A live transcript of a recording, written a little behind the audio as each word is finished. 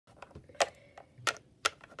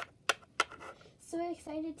so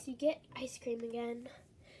excited to get ice cream again.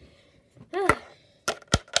 Ah.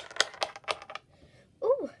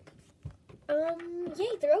 Ooh.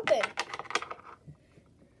 Yay, they're open.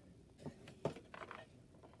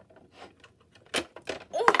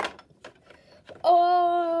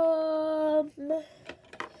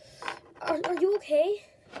 Are you okay?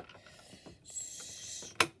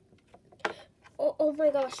 Oh my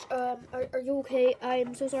gosh. Are you okay?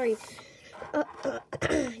 I'm so sorry.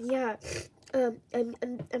 Yeah. I'm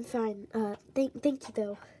fine. Thank you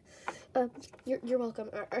though. You're welcome.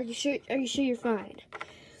 Are you sure? Are you sure you're fine?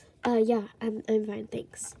 Yeah. I'm fine.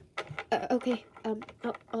 Thanks. Okay. I'll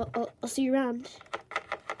see you around.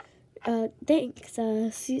 Thanks.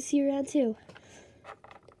 See you around too.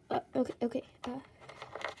 Okay.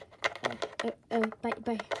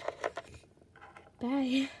 Bye.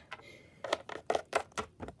 Bye.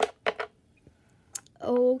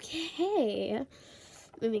 Okay.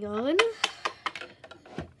 Moving on.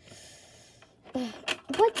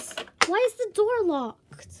 Why is the door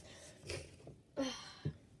locked?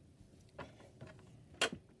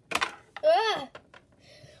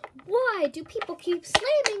 Why do people keep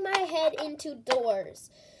slamming my head into doors?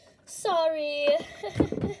 Sorry.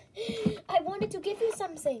 I wanted to give you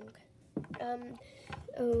something.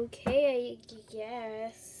 Okay, I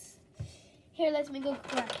guess. Here, let me go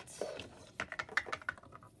grab it.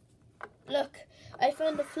 Look, I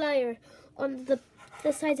found a flyer on the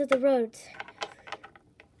sides of the road.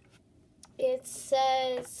 It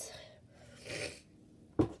says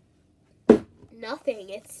nothing.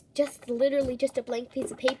 It's just literally just a blank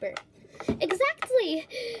piece of paper. Exactly,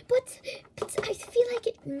 but I feel like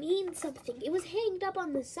it means something. It was hanged up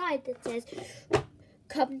on the side that says,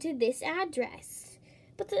 "Come to this address,"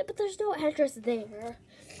 but there's no address there.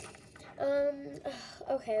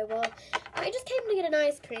 Okay, well, I just came to get an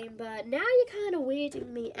ice cream, but now you're kind of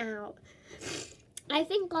weirding me out. I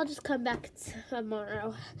think I'll just come back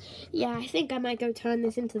tomorrow. Yeah, I think I might go turn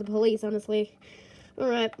this into the police, honestly.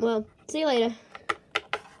 Alright, well, see you later.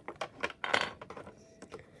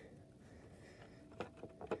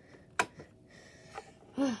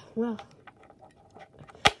 Well,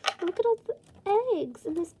 look at all the eggs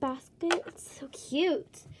in this basket. It's so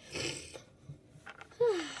cute.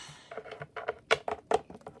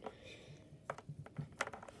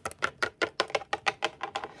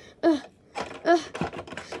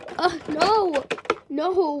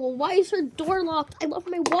 No, why is her door locked? I left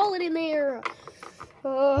my wallet in there.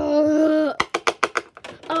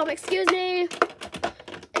 Excuse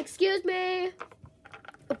me.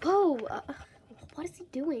 Whoa, what is he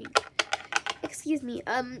doing? Excuse me,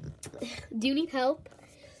 do you need help?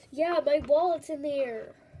 Yeah, my wallet's in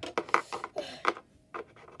there.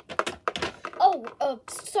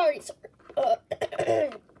 Sorry.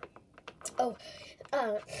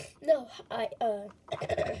 No, I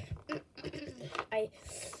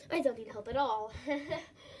don't need help at all.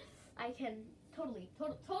 I can totally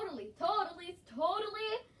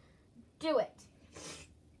do it.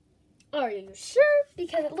 Are you sure?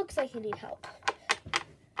 Because it looks like you need help.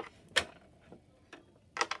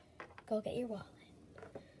 Go get your wallet.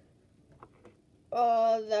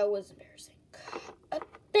 Oh, that was embarrassing.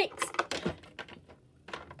 Thanks.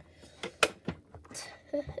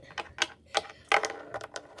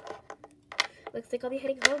 Looks like I'll be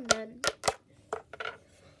heading home then.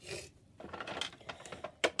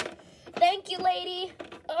 Thank you, lady.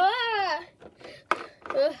 I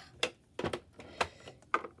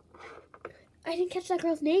didn't catch that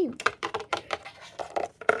girl's name.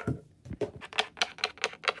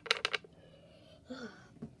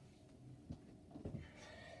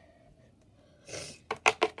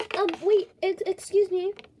 Wait, excuse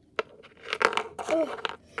me.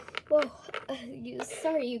 Whoa,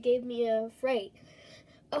 sorry you gave me a fright.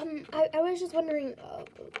 I was just wondering,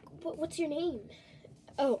 what's your name?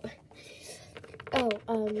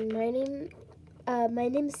 My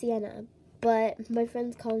name's Sienna, but my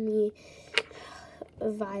friends call me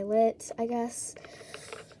Violet, I guess.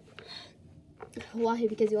 Why?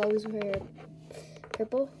 Because you always wear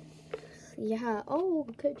purple? Yeah. Oh,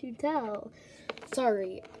 could you tell?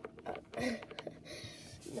 Sorry.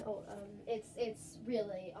 No, it's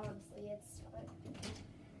really, honestly, it's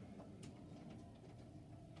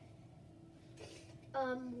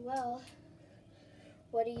fine. Well,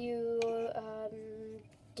 what do you,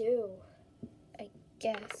 do? I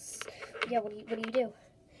guess. Yeah, what do you do?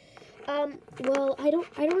 Well, I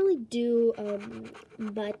don't really do,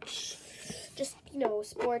 much. Just,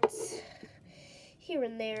 sports here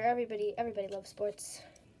and there. Everybody loves sports.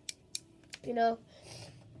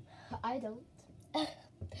 I don't.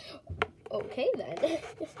 Okay, then.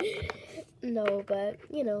 No, but,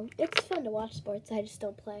 you know, it's fun to watch sports. I just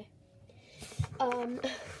don't play.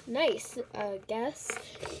 Nice, I guess.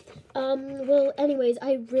 Well, anyways,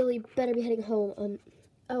 I really better be heading home.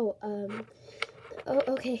 Oh,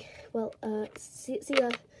 okay. Well, see ya.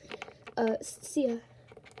 See ya.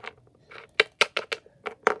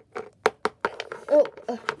 Oh,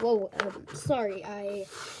 whoa, sorry, I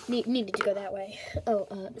needed to go that way. Oh,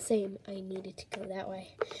 same, I needed to go that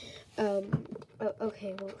way.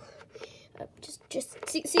 Okay, well, just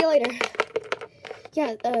see you later.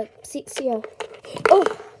 Yeah, see ya.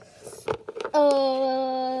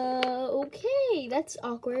 Oh, okay, that's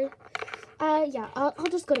awkward. Yeah, I'll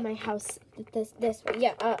just go to my house this way.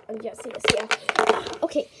 Yeah, yeah, see ya.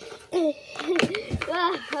 Okay.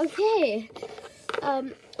 Okay.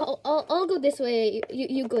 I'll go this way.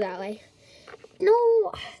 You go that way.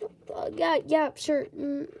 No. Yeah, sure.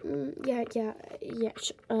 Yeah, sure.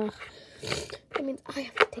 I mean, I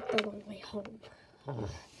have to take the long way home.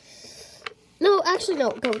 No, actually,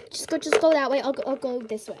 no. Just go that way. I'll go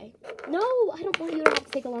this way. No, I don't want you to have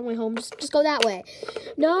to take a long way home. Just go that way.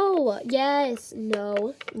 No. Yes.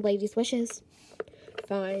 No. Ladies' wishes.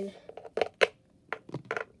 Fine.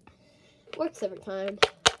 Works every time.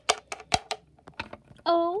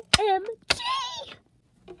 OMG!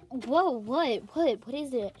 Whoa, what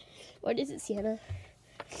is it? What is it, Sienna?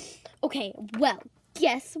 Okay, well,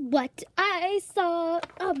 guess what I saw?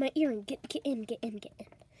 Oh, my earring. Get in.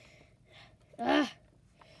 Come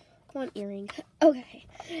on, earring. Okay,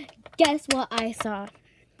 guess what I saw?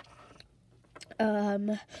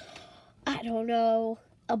 I don't know.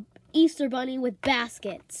 A Easter bunny with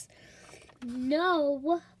baskets.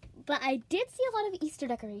 No, but I did see a lot of Easter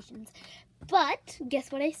decorations. But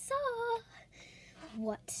guess what I saw?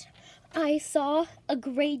 What? I saw a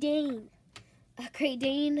Great Dane. A Great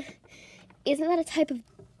Dane? Isn't that a type of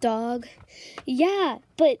dog? Yeah,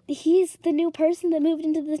 but he's the new person that moved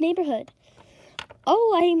into this neighborhood.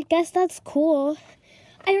 Oh, I guess that's cool.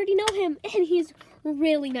 I already know him, and he's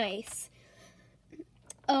really nice.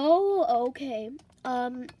 Oh, okay.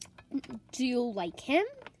 Do you like him?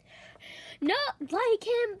 Not like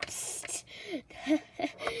him. Psst.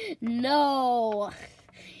 No.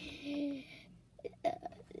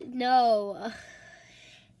 No.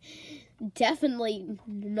 Definitely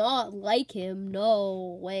not like him.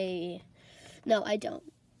 No way. No, I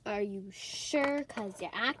don't. Are you sure? 'Cause you're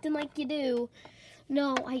acting like you do.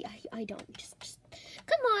 No, I don't. Just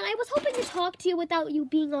come on. I was hoping to talk to you without you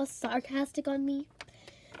being all sarcastic on me.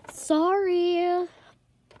 Sorry.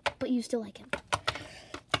 But you still like him.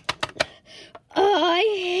 Oh,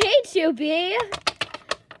 I hate you, B.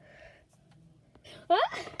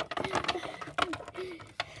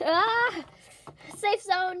 Safe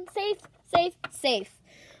zone. Safe.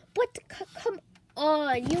 But come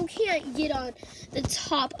on. You can't get on the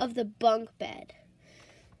top of the bunk bed.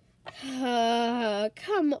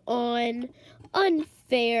 Come on.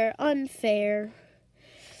 Unfair.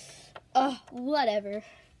 Whatever.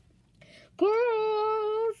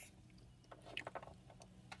 Girls.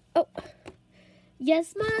 Oh.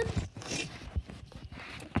 Yes, Mom?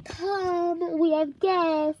 Come, we have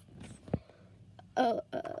guests.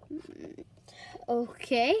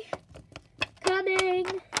 Okay. Coming.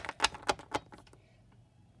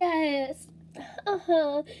 Yes.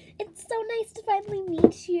 It's so nice to finally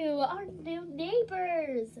meet you, our new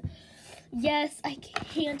neighbors. Yes, I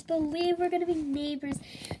can't believe we're gonna be neighbors.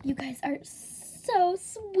 You guys are so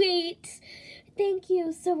sweet. Thank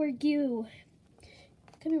you, so are you.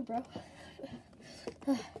 Come here, bro.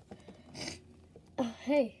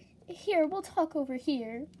 Hey, here, we'll talk over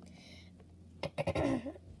here.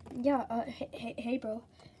 Yeah, hey, bro.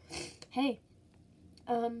 Hey,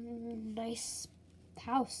 nice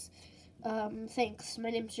house. Thanks. My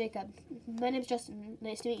name's Jacob. My name's Justin.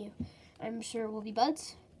 Nice to meet you. I'm sure we'll be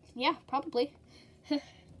buds. Yeah, probably.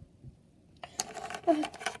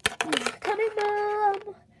 Coming,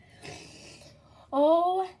 Mom.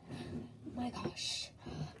 Oh, my gosh.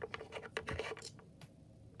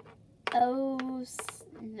 Oh,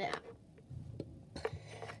 snap.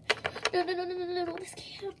 No, this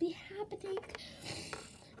can't be happening.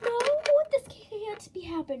 No, this can't be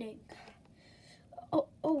happening.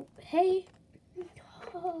 Oh, hey.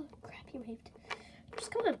 Oh, crap, you waved.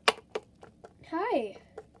 Just come on. Hi.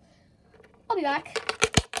 I'll be back.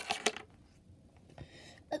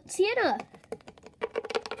 Sienna.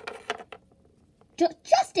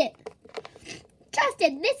 Justin,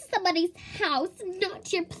 this is somebody's house,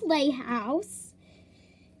 not your playhouse.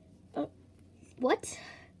 What?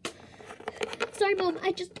 Sorry, Mom.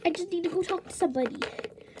 I just need to go talk to somebody.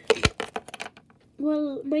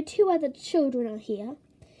 Well, my two other children are here.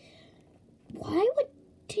 Why would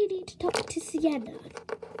need to talk to Sienna.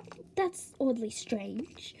 That's oddly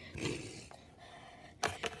strange.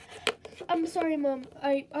 I'm sorry, Mom.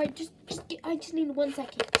 I just need 1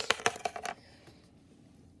 second.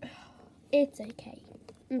 It's okay.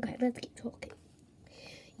 Okay, let's keep talking.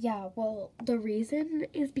 Yeah, well, the reason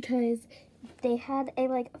is because they had a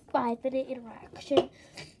 5-minute interaction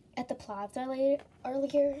at the plaza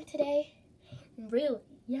earlier today. Really?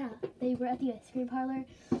 Yeah, they were at the ice cream parlor,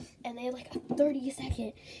 and they had a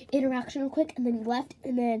 30-second interaction real quick, and then he left,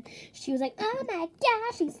 and then she was like, "Oh my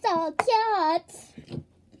gosh, he's so cute."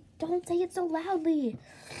 Don't say it so loudly.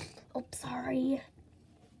 Oh, sorry.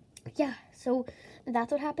 Yeah, so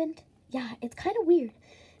that's what happened. Yeah, it's kind of weird,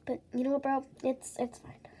 but you know what, bro? It's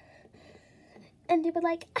fine. And they were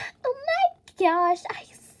like, "Oh my gosh, I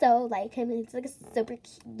so like him. He's super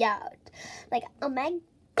cute. Oh my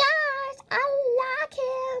gosh, I like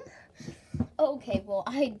him." Okay, well,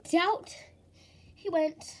 I doubt he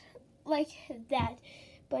went like that,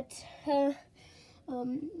 but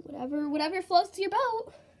whatever floats your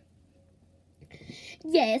boat.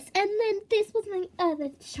 Yes, and then this was my other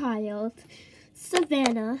child,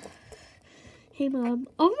 Savannah. Hey, Mom.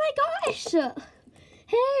 Oh my gosh!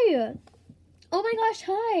 Hey! Oh my gosh,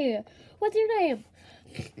 hi! What's your name?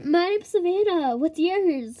 My name's Savannah. What's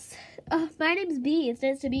yours? My name's B. It's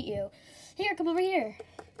nice to meet you. Here, come over here.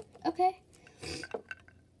 Okay.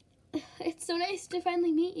 It's so nice to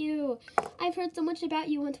finally meet you. I've heard so much about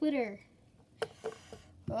you on Twitter.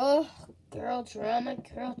 Oh, girl drama.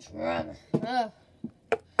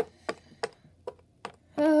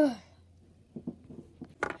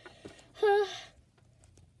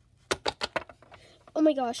 Oh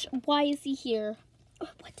my gosh, why is he here?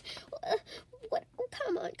 What?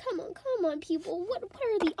 Come on, people. What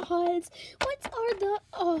are the odds? What are the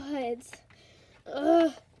odds?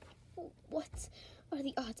 What are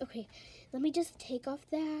the odds? Okay, let me just take off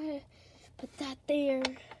that, put that there,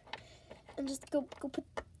 and just go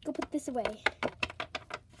put this away.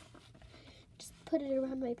 Just put it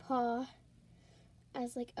around my paw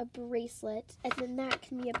as a bracelet, and then that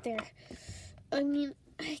can be up there. I mean,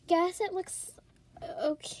 I guess it looks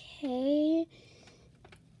okay.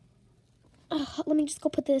 Let me just go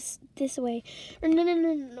put this away. Or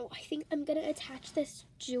no. I think I'm gonna attach this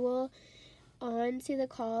jewel onto the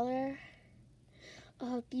collar.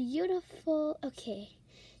 Oh, beautiful. Okay,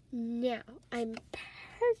 now I'm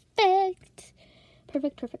perfect. Let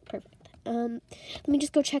me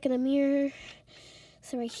just go check in the mirror.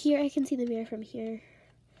 So right here, I can see the mirror from here.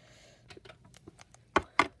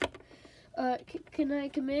 Can I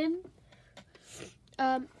come in?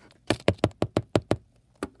 Come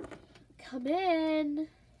in.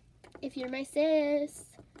 If you're my sis.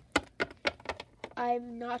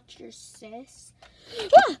 I'm not your sis.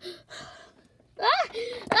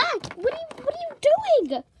 What are you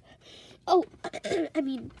doing? Oh, I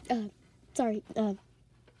mean, sorry.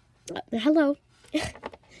 Hello.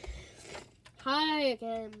 Hi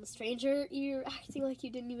again, stranger. You're acting like you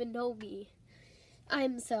didn't even know me.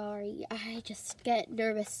 I'm sorry. I just get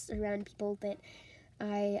nervous around people that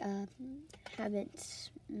I haven't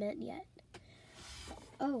met yet.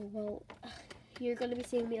 Oh, well, you're going to be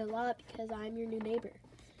seeing me a lot because I'm your new neighbor.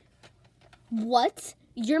 What?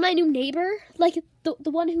 You're my new neighbor? Like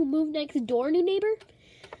the one who moved next door new neighbor?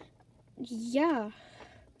 Yeah.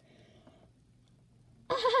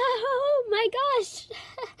 Oh my gosh.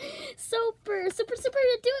 Super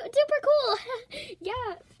cool.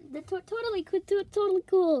 Yeah, totally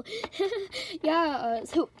cool. Yeah,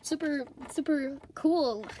 so super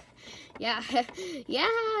cool. Yeah. Yeah,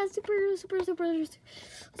 super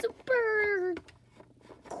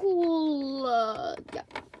cool. Yeah.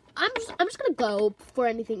 I'm just gonna go before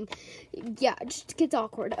anything. Yeah, it just gets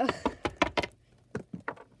awkward.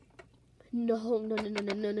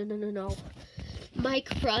 No. My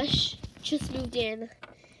crush just moved in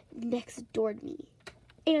next door to me,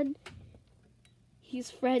 and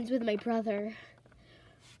he's friends with my brother.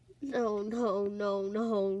 No.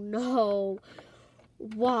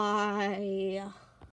 Why?